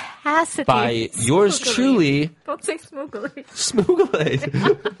capacity. by yours Smuggled. truly, Don't say smuggled. smuggled.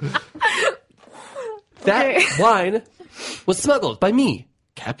 That wine was smuggled by me,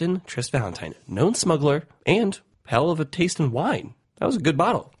 Captain Trist Valentine, known smuggler and hell of a taste in wine. That was a good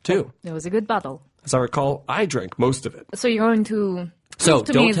bottle, too. It was a good bottle. As I recall, I drank most of it. So you're going to... So prove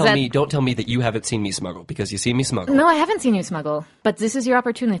to don't tell me that you haven't seen me smuggle, because you see me smuggle. No, I haven't seen you smuggle, but this is your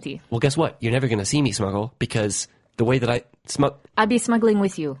opportunity. Well, guess what? You're never going to see me smuggle, because the way that I I'd be smuggling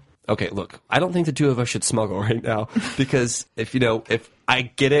with you. Okay, look, I don't think the two of us should smuggle right now, because if I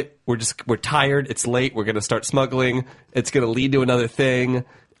get it, we're tired, it's late, we're going to start smuggling, it's going to lead to another thing.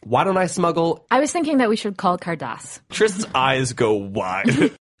 Why don't I smuggle? I was thinking that we should call Cardass. Trist's eyes go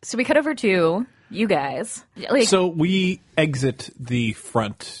wide. So we cut over to you guys. So we exit the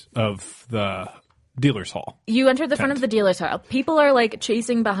front of the dealer's hall. You enter the front of the dealer's hall. People are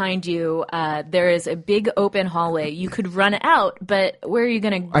chasing behind you. There is a big open hallway. You could run out, but where are you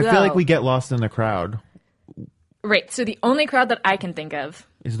going to go? I feel like we get lost in the crowd. Right. So the only crowd that I can think of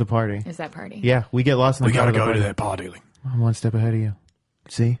Is the party. is that party. Yeah, we get lost in the We crowd. gotta of the go to party. that party. I'm one step ahead of you.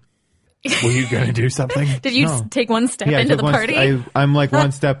 See? Were you gonna do something? Did you No. take one step Yeah, I into took the one party? I'm like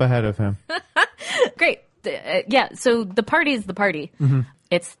one step ahead of him. Great. Yeah, so the party is the party. Mm-hmm.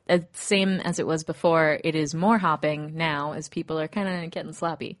 It's the same as it was before. It is more hopping now as people are kind of getting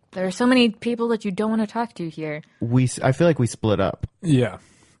sloppy. There are so many people that you don't want to talk to here. I feel like we split up. Yeah.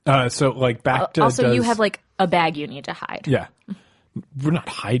 So back to Also, you have a bag you need to hide. Yeah. We're not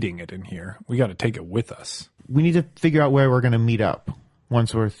hiding it in here. We got to take it with us. We need to figure out where we're going to meet up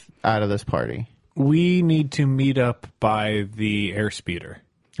once we're out of this party. We need to meet up by the airspeeder.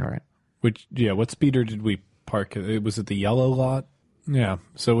 All right. What speeder did we park? Was it the yellow lot? Yeah.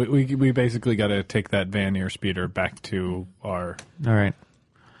 So we basically got to take that van airspeeder back to our All right.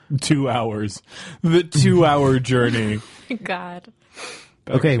 2 hours. The 2-hour journey. God.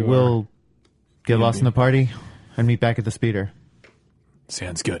 Okay, to we'll get lost in the party and meet back at the speeder.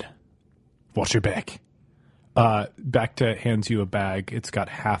 Sounds good. Watch your back. Bacta hands you a bag. It's got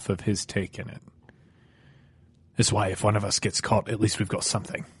half of his take in it. That's why if one of us gets caught, at least we've got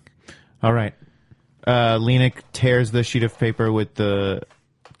something. All right. Lenik tears the sheet of paper with the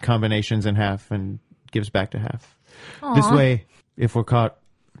combinations in half and gives back to half. This way, if we're caught,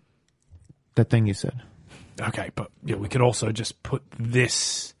 that thing you said. Okay, but we could also just put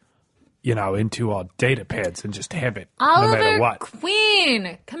this, into our data pads and just have it no matter Oliver what.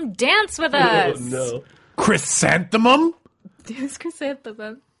 Queen, come dance with us. No. Chrysanthemum? Who's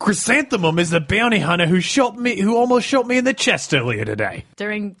Chrysanthemum? Chrysanthemum is the bounty hunter who almost shot me in the chest earlier today.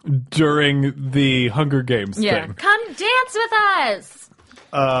 During the Hunger Games thing. Come dance with us.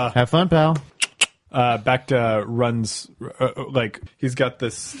 Have fun, pal. Bacta runs, he's got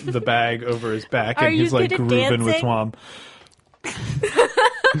the bag over his back, Are and he's you good at grooving with dancing? Swam.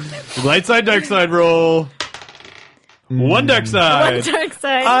 Light side, dark side roll. One dark side. One dark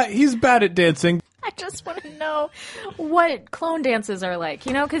side. He's bad at dancing. I just want to know what clone dances are like,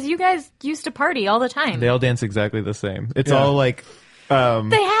 because you guys used to party all the time. They all dance exactly the same. It's Yeah. all like... They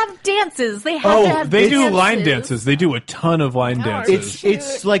have dances. They have to have They do dances. line dances. They do a ton of line dances.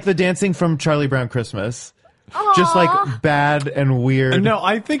 It's like the dancing from Charlie Brown Christmas. Just like bad and weird. No,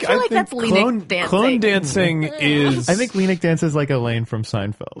 I think like that's Lenik dancing. clone dancing is. I think Lenik dances like Elaine from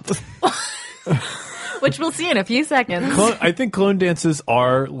Seinfeld. Which we'll see in a few seconds. I think clone dances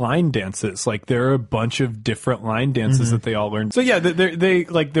are line dances. Like there are a bunch of different line dances that they all learn. So yeah,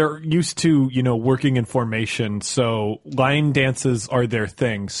 they're used to working in formation. So line dances are their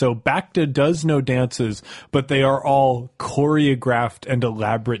thing. So Bacta does know dances, but they are all choreographed and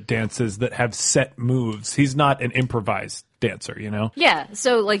elaborate dances that have set moves. He's not an improvised dancer, Yeah,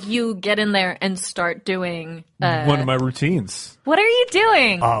 so you get in there and start doing. One of my routines. What are you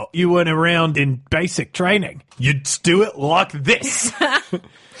doing? Oh, you went around in basic training. You'd do it like this.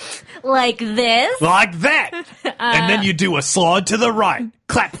 Like this? Like that. And then you do a slide to the right.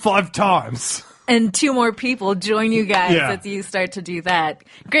 Clap 5 times. And 2 more people join you guys Yeah. as you start to do that.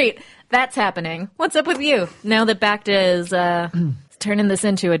 Great, that's happening. What's up with you now that Bacta is turning this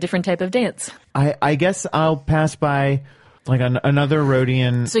into a different type of dance? I guess I'll pass by another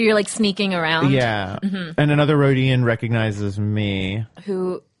Rhodian. So you're sneaking around? Yeah. And another Rhodian recognizes me.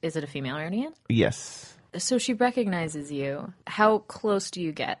 Who is it? A female Rhodian? Yes. So she recognizes you. How close do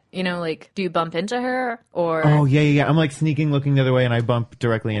you get? Do you bump into her or? Oh, yeah. I'm sneaking, looking the other way, and I bump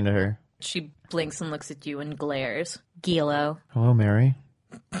directly into her. She blinks and looks at you and glares. Gilo. Hello, Mary.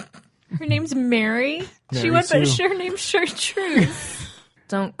 Her name's Mary. She Mary went by Sue. her name's Chartreuse.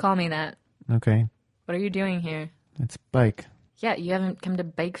 Don't call me that. Okay. What are you doing here? It's Bike. Yeah, you haven't come to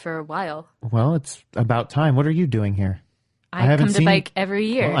bike for a while. Well, it's about time. What are you doing here? I haven't come to seen- bike every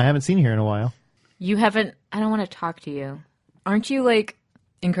year. Well, I haven't seen you here in a while. You haven't. I don't want to talk to you. Aren't you, like,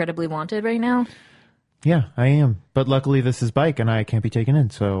 incredibly wanted right now? Yeah, I am. But luckily this is bike and I can't be taken in,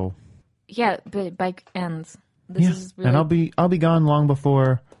 so Yeah, but bike ends. This is really... And I'll be gone long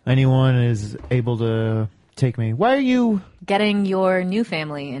before anyone is able to take me. Why are you getting your new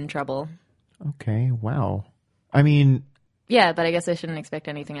family in trouble. Okay, wow. I mean, Yeah, but I guess I shouldn't expect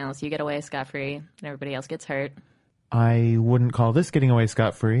anything else. You get away scot-free, and everybody else gets hurt. I wouldn't call this getting away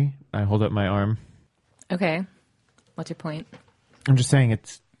scot-free. I hold up my arm. Okay. What's your point? I'm just saying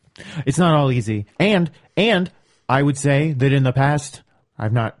it's not all easy. And I would say that in the past,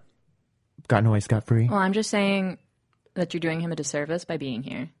 I've not gotten away scot-free. Well, I'm just saying that you're doing him a disservice by being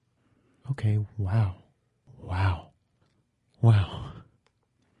here. Okay, wow.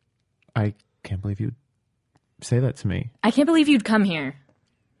 I can't believe you'd say that to me. I can't believe you'd come here.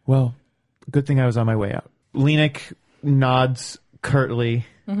 Well, good thing I was on my way out. Lenik nods curtly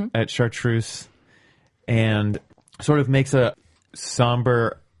at Chartreuse and sort of makes a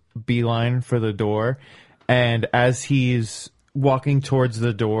somber beeline for the door. And as he's walking towards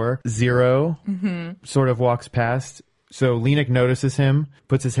the door, Zero sort of walks past. So Lenik notices him,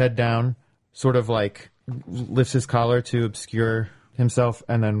 puts his head down, sort of like lifts his collar to obscure himself,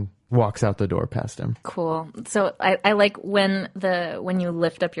 and then walks out the door past him. Cool. So I like when you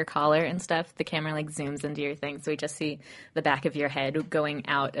lift up your collar and stuff, the camera like zooms into your thing, so we just see the back of your head going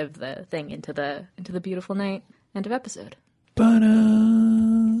out of the thing into the beautiful night. End of episode.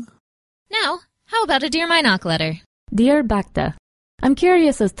 Now, how about a Dear Minoc letter? Dear Bacta, I'm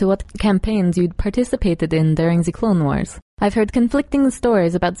curious as to what campaigns you'd participated in during the Clone Wars. I've heard conflicting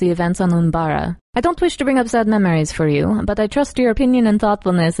stories about the events on Umbara. I don't wish to bring up sad memories for you, but I trust your opinion and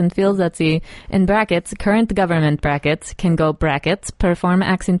thoughtfulness and feel that the, in brackets, current government brackets, can go brackets, perform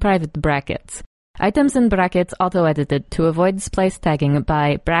acts in private brackets. Items in brackets auto-edited to avoid splice tagging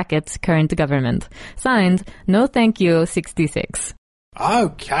by brackets, current government. Signed, No Thank You 66.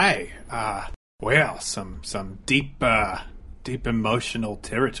 Okay. Well, some deep emotional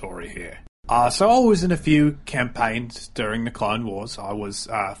territory here. So I was in a few campaigns during the Clone Wars. I was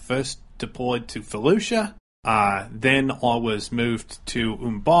first deployed to Felucia. Then I was moved to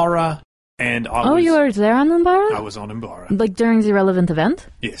Umbara. And you were there on Umbara? I was on Umbara. Like during the relevant event?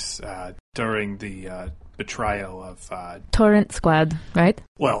 Yes, during the betrayal of... Torrent Squad, right?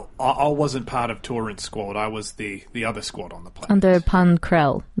 Well, I wasn't part of Torrent Squad. I was the other squad on the planet. Under Pan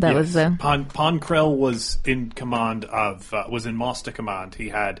Krell. That yes. was the... Pan Krell was in command of... was in Master Command. He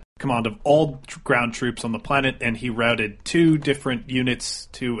had command of all ground troops on the planet, and he routed 2 different units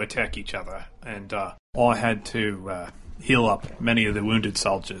to attack each other. And I had to... heal up many of the wounded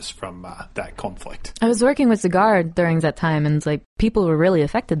soldiers from that conflict. I was working with the Guard during that time, and like people were really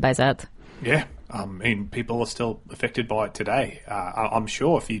affected by that. Yeah, I mean, people are still affected by it today. I'm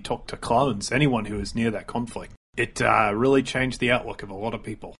sure if you talk to clones, anyone who is near that conflict, it really changed the outlook of a lot of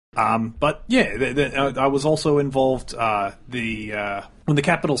people. But yeah, I was also involved when the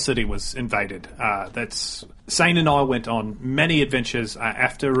capital city was invaded. Sane and I went on many adventures.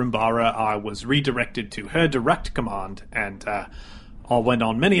 After Umbara, I was redirected to her direct command, and I went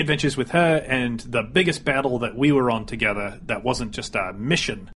on many adventures with her, and the biggest battle that we were on together that wasn't just a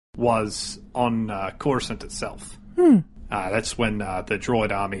mission was on Coruscant itself. That's when the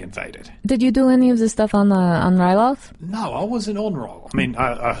droid army invaded. Did you do any of this stuff on Ryloth? No, I wasn't on Ryloth. I mean,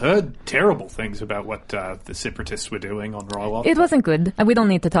 I heard terrible things about what the Separatists were doing on Ryloth. It wasn't good. We don't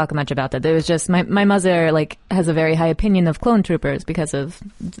need to talk much about it. It was just my mother has a very high opinion of clone troopers because of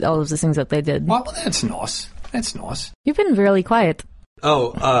all of the things that they did. Well, that's nice. That's nice. You've been really quiet.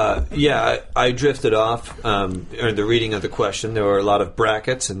 Yeah, I drifted off during the reading of the question. There were a lot of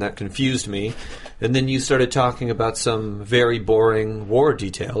brackets, and that confused me. And then you started talking about some very boring war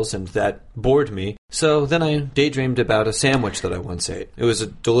details, and that bored me. So then I daydreamed about a sandwich that I once ate. It was a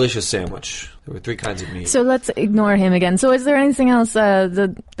delicious sandwich. There were 3 kinds of meat. So let's ignore him again. So is there anything else what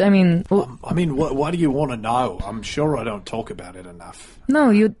do you want to know? I'm sure I don't talk about it enough.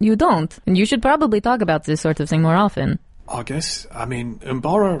 No, you don't. And you should probably talk about this sort of thing more often. I guess. I mean,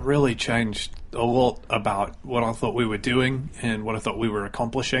 Umbara really changed a lot about what I thought we were doing and what I thought we were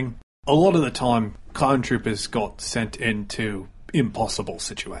accomplishing. A lot of the time, clone troopers got sent into impossible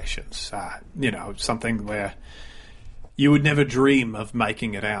situations. Something where you would never dream of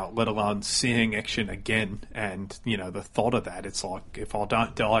making it out, let alone seeing action again. And, the thought of that, it's like, if I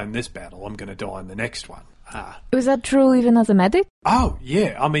don't die in this battle, I'm going to die in the next one. Was that true even as a medic? Oh,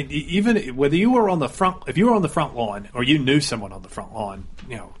 yeah. I mean, even whether you were on the front, if you were on the front line or you knew someone on the front line,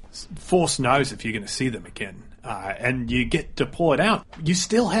 Force knows if you're going to see them again. and you get deployed out, you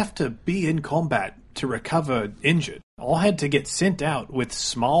still have to be in combat to recover injured. I had to get sent out with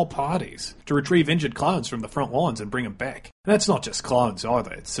small parties to retrieve injured clones from the front lines and bring them back. And that's not just clones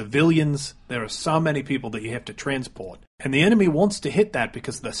either. It's civilians. There are so many people that you have to transport. And the enemy wants to hit that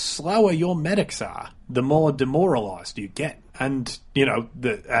because the slower your medics are, the more demoralized you get. And,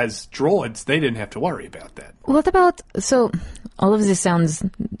 as droids, they didn't have to worry about that. What about... So, all of this sounds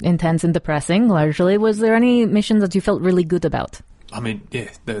intense and depressing, largely. Was there any missions that you felt really good about? I mean, yeah,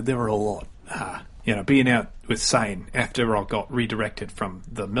 there were a lot. Being out with Sane after I got redirected from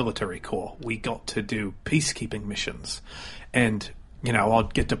the military corps, we got to do peacekeeping missions. And,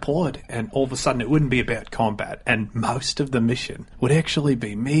 I'd get deployed and all of a sudden it wouldn't be about combat. And most of the mission would actually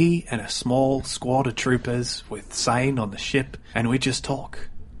be me and a small squad of troopers with Sane on the ship, and we'd just talk.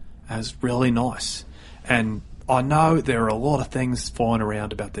 It was really nice. And I know there are a lot of things flying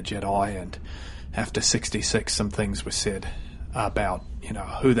around about the Jedi, and after 66 some things were said about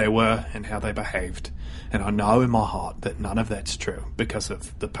who they were and how they behaved. And I know in my heart that none of that's true because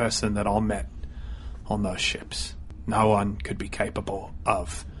of the person that I met on those ships. No one could be capable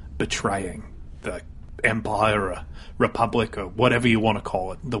of betraying the Empire or Republic or whatever you want to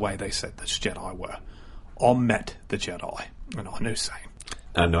call it the way they said the Jedi were. I met the Jedi, and I knew Sane.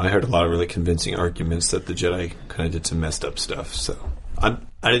 I know I heard a lot of really convincing arguments that the Jedi kind of did some messed up stuff, so I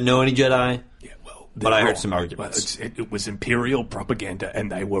didn't know any Jedi. But I heard some arguments. Well, it was Imperial propaganda,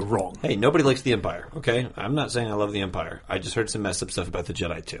 and they were wrong. Hey, nobody likes the Empire, okay? I'm not saying I love the Empire. I just heard some messed up stuff about the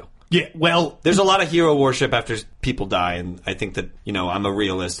Jedi, too. Yeah, well... There's a lot of hero worship after people die, and I think that, I'm a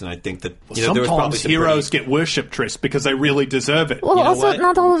realist, and I think that, there was probably sometimes heroes get worshipped, Tris, because they really deserve it. Well, also,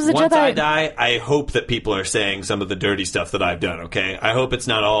 not all of the Once Jedi... I die, I hope that people are saying some of the dirty stuff that I've done, okay? I hope it's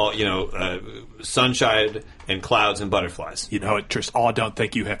not all, sunshine and clouds and butterflies. You know what, Tris, I don't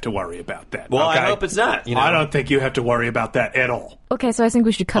think you have to worry about that. Well, okay? I hope it's not. I don't think you have to worry about that at all. Okay, so I think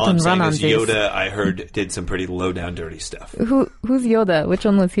we should cut All I'm and run saying on is this. Yoda, I heard, did some pretty low-down dirty stuff. Who's Yoda? Which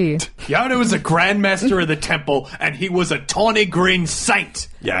one was he? Yoda was a Grandmaster of the Temple, and he was a tawny green saint.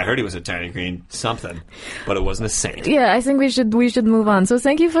 Yeah, I heard he was a tiny green something, but it wasn't a saint. Yeah, I think we should move on. So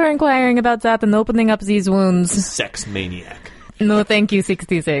thank you for inquiring about that and opening up these wounds. Sex maniac. No, thank you,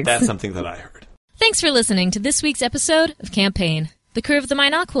 66. That's something that I heard. Thanks for listening to this week's episode of Campaign. The crew of the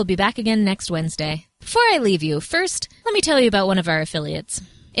Minoc will be back again next Wednesday. Before I leave you, first, let me tell you about one of our affiliates.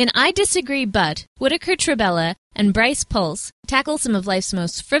 In I Disagree But, Whitaker Trebella and Bryce Pulse tackle some of life's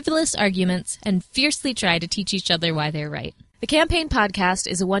most frivolous arguments and fiercely try to teach each other why they're right. The Campaign Podcast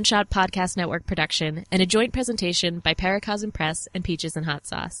is a One-Shot Podcast Network production and a joint presentation by Paracosm Press and Peaches and Hot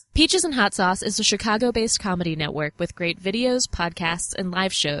Sauce. Peaches and Hot Sauce is a Chicago-based comedy network with great videos, podcasts, and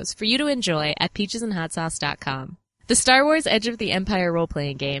live shows for you to enjoy at peachesandhotsauce.com. The Star Wars Edge of the Empire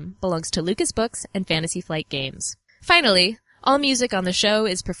role-playing game belongs to Lucas Books and Fantasy Flight Games. Finally, all music on the show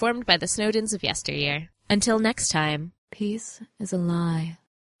is performed by the Snowdens of yesteryear. Until next time, peace is a lie.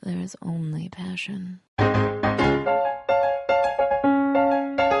 There is only passion.